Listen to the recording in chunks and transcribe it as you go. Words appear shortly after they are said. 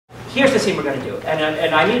here's the scene we're going to do.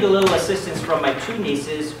 And I need a little assistance from my two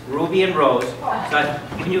nieces, Ruby and Rose. So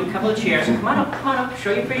I've given you a couple of chairs. Come on up,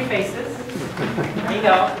 show your pretty faces. There you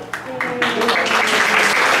go.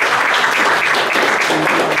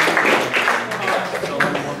 So,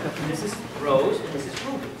 this is Rose and this is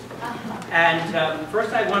Ruby. And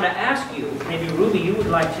first I want to ask you, maybe Ruby, you would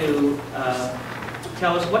like to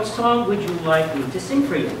tell us what song would you like me to sing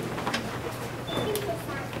for you?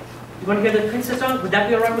 You want to hear the princess song? Would that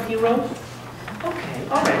be all right with you, Rose? Okay.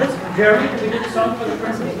 All right. Let's. Jeremy, can we do the song for the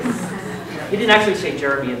princess? He didn't actually say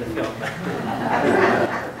Jeremy in the film.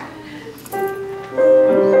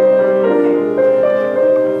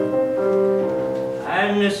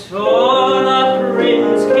 And so the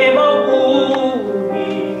prince came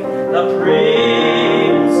a-wooing, the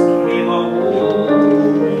prince came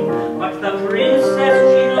a-wooing, but the princess,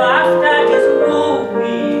 she laughed at his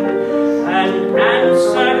wooing and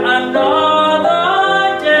answered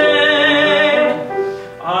another day.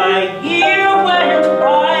 A year went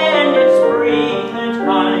by and in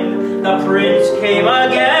springtime the prince came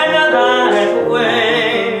again that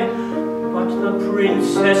way, but the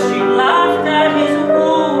princess, she laughed at his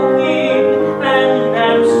wooing and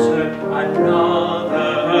answered another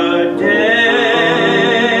day.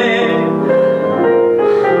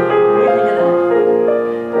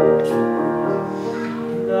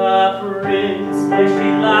 The princess, she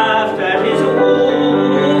laughed at his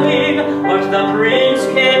wooing, but the prince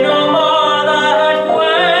came no more that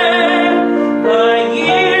way. The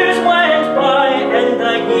years went by and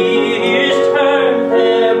the years turned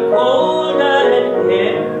their golden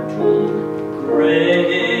hair to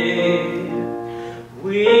gray.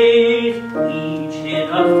 With each in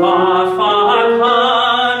a far, far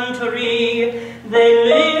country, they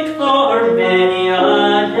lived for many a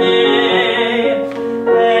day.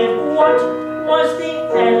 And what was the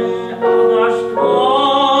end of our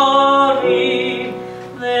story?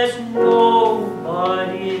 There's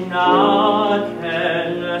nobody now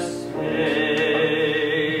can say.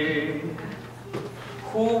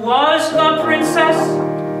 Who was the princess?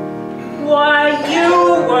 Why, you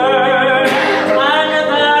were, and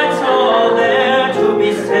that's all there to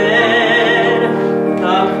be said.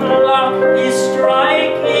 The clock is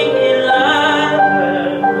striking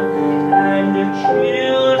 11, and the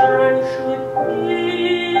children should be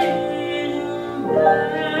in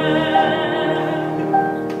bed.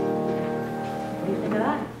 What do you think of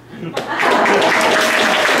that?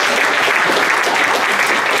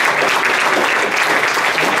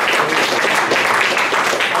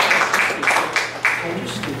 And you're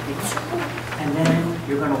stupid. And then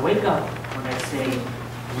you're going to wake up when I say,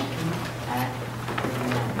 looking at the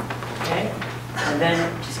man. Okay? And then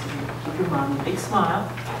just give your mom a big smile,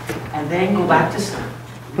 and then go back to sleep.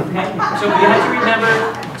 Okay? So you have to remember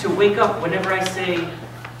to wake up whenever I say,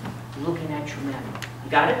 looking at your man.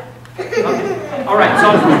 You got it? Okay. All right,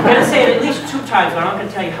 so I'm going to say it at least 2 times, but I'm not going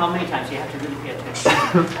to tell you how many times. You have to really pay attention.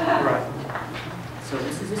 All right. So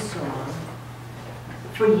this is a song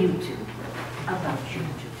for you two, about you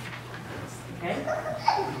two. Okay?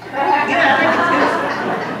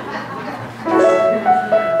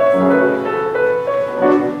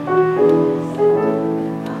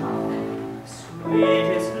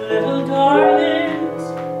 Sweetest little darlings,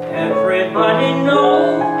 everybody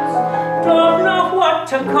knows. Don't know what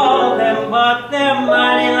to call them, but they're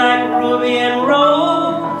mighty like Ruby and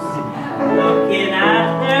Rose. Looking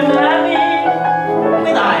at their mammy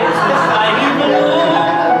with eyes that shiny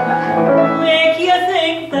blue, make you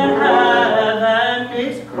think that heaven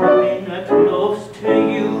is coming close to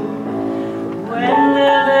you. When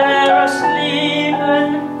they're there asleep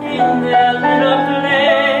in their little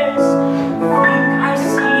place, think I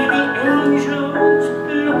see the angels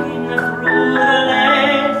looking through the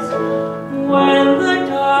lace. When the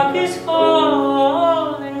dark is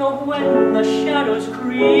falling, when the shadows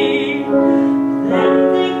creep, then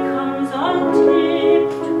they comes on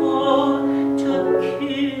tiptoe to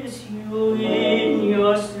kiss you in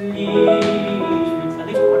your sleep. At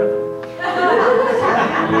least one of them.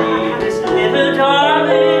 These little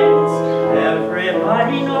darlings,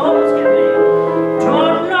 everybody knows me.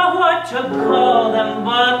 Don't know what to call them,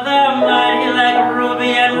 but they're mighty like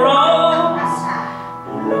Ruby and Rose.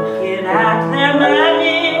 Looking at their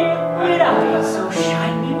mammy with eyes so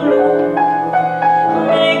shiny blue,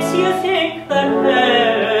 makes you think that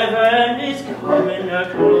heaven is coming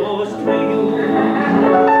close to you.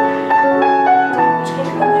 Take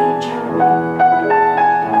it away, Jeremy.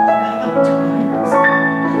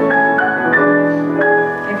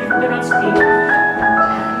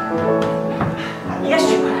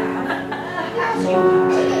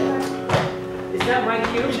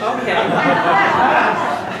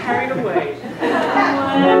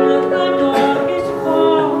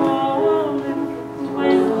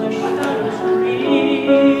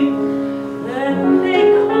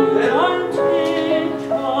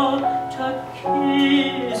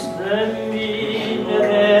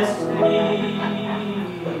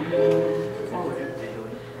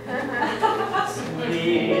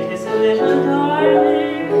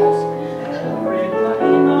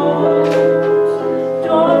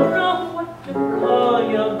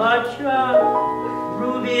 such a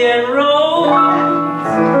Ruby and Rose,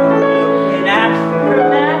 in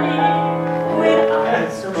acrobatic with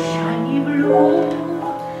eyes so shiny blue,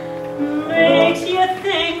 makes you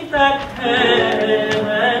think that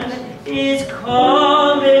heaven is cold.